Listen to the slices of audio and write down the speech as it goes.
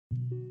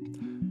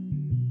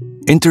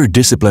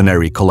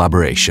Interdisciplinary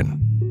collaboration.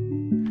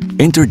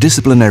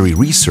 Interdisciplinary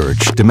research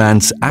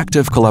demands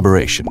active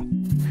collaboration.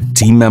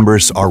 Team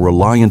members are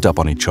reliant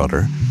upon each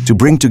other to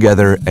bring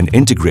together and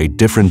integrate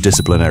different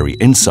disciplinary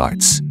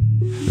insights.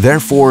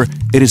 Therefore,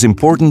 it is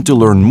important to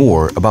learn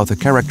more about the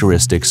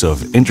characteristics of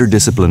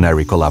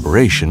interdisciplinary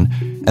collaboration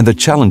and the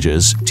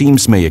challenges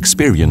teams may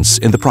experience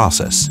in the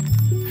process.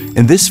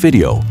 In this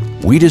video,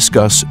 we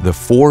discuss the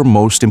 4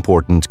 most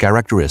important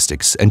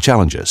characteristics and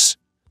challenges,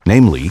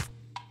 namely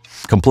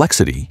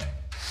complexity,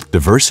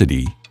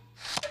 diversity,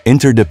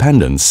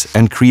 interdependence,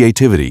 and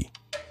creativity.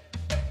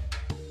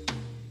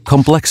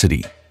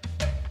 Complexity.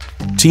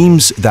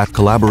 Teams that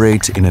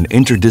collaborate in an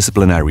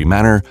interdisciplinary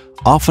manner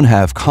often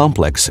have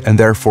complex and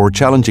therefore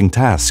challenging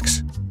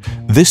tasks.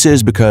 This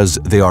is because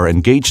they are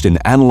engaged in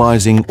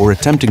analyzing or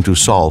attempting to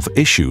solve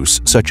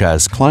issues such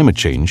as climate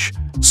change,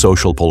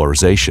 social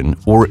polarization,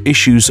 or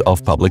issues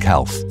of public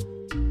health.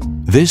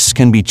 This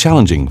can be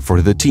challenging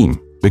for the team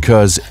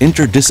because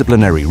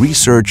interdisciplinary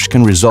research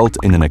can result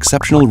in an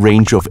exceptional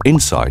range of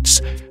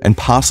insights and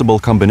possible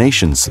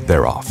combinations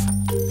thereof.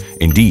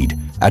 Indeed,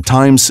 at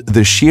times,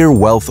 the sheer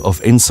wealth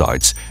of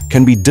insights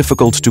can be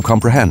difficult to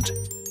comprehend.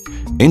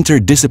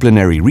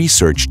 Interdisciplinary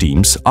research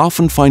teams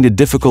often find it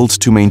difficult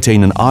to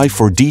maintain an eye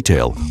for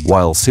detail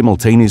while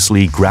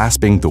simultaneously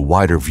grasping the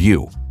wider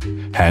view.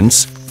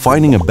 Hence,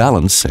 finding a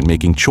balance and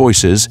making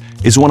choices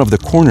is one of the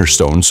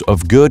cornerstones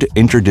of good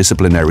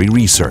interdisciplinary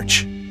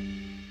research.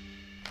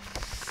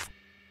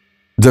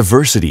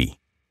 Diversity.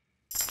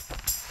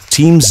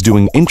 Teams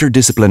doing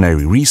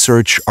interdisciplinary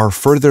research are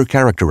further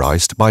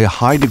characterized by a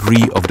high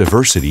degree of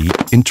diversity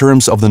in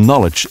terms of the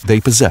knowledge they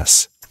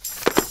possess.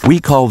 We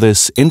call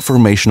this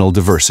informational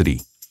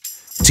diversity.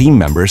 Team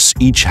members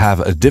each have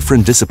a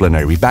different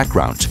disciplinary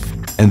background,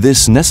 and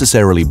this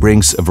necessarily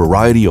brings a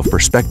variety of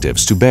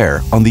perspectives to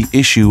bear on the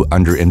issue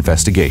under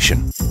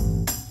investigation.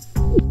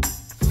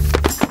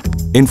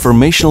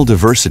 Informational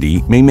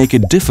diversity may make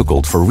it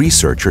difficult for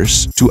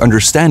researchers to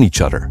understand each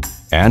other,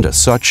 and as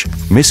such,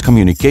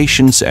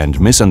 miscommunications and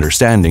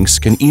misunderstandings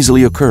can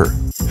easily occur.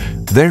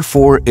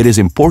 Therefore, it is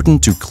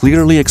important to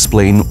clearly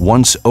explain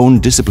one's own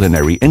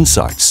disciplinary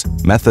insights,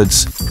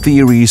 methods,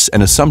 theories,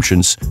 and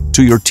assumptions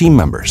to your team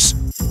members.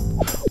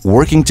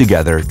 Working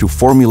together to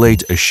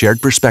formulate a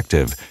shared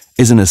perspective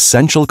is an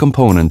essential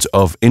component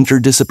of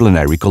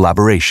interdisciplinary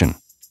collaboration.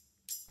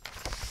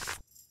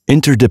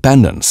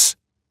 Interdependence.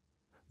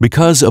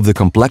 Because of the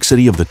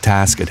complexity of the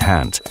task at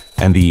hand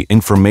and the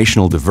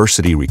informational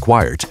diversity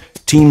required,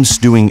 teams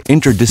doing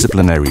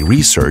interdisciplinary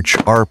research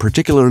are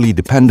particularly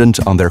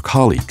dependent on their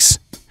colleagues.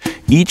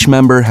 Each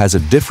member has a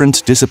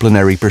different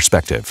disciplinary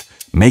perspective,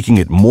 making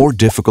it more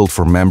difficult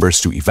for members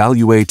to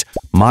evaluate,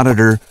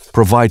 monitor,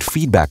 provide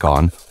feedback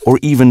on, or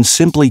even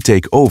simply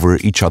take over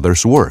each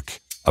other's work.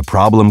 A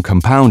problem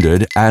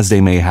compounded as they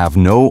may have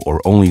no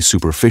or only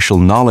superficial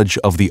knowledge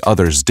of the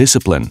other's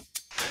discipline.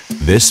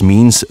 This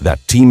means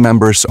that team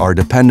members are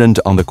dependent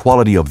on the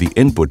quality of the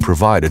input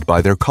provided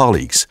by their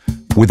colleagues,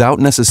 without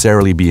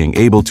necessarily being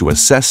able to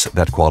assess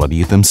that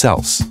quality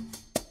themselves.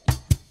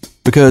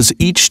 Because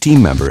each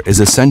team member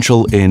is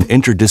essential in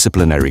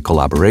interdisciplinary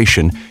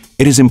collaboration,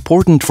 it is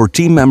important for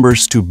team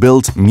members to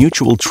build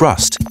mutual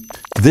trust.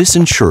 This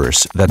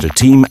ensures that the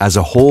team as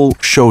a whole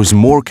shows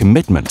more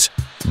commitment,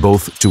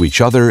 both to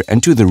each other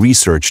and to the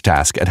research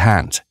task at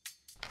hand.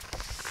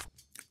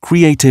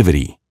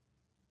 Creativity.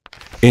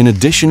 In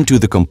addition to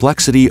the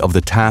complexity of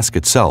the task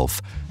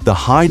itself, the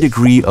high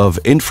degree of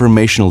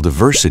informational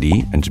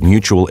diversity and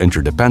mutual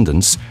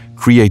interdependence,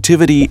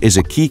 creativity is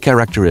a key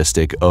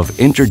characteristic of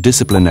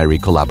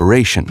interdisciplinary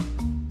collaboration.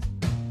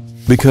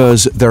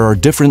 Because there are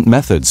different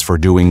methods for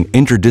doing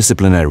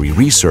interdisciplinary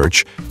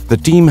research, the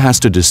team has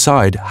to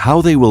decide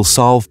how they will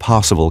solve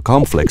possible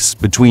conflicts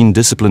between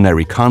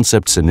disciplinary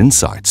concepts and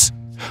insights.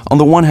 On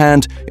the one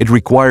hand, it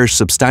requires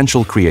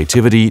substantial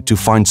creativity to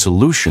find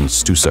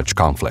solutions to such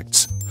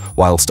conflicts,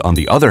 whilst on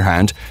the other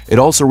hand, it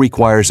also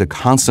requires a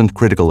constant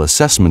critical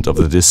assessment of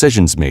the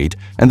decisions made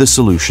and the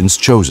solutions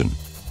chosen.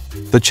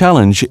 The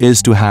challenge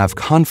is to have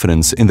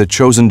confidence in the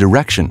chosen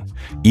direction,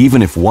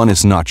 even if one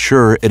is not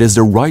sure it is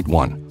the right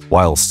one,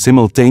 while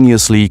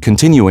simultaneously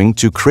continuing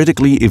to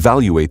critically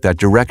evaluate that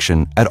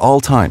direction at all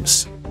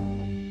times.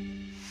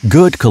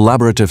 Good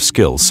collaborative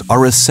skills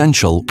are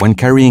essential when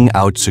carrying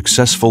out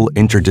successful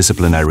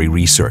interdisciplinary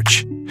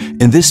research.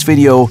 In this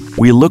video,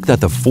 we looked at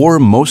the 4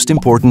 most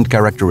important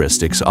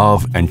characteristics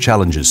of and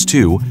challenges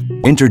to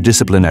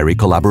interdisciplinary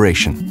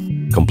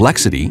collaboration: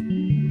 complexity,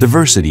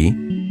 diversity,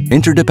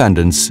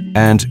 interdependence,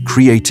 and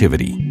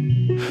creativity.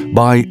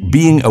 By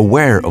being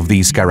aware of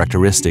these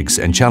characteristics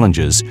and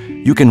challenges,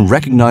 you can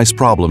recognize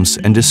problems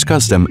and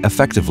discuss them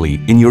effectively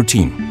in your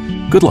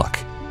team. Good luck!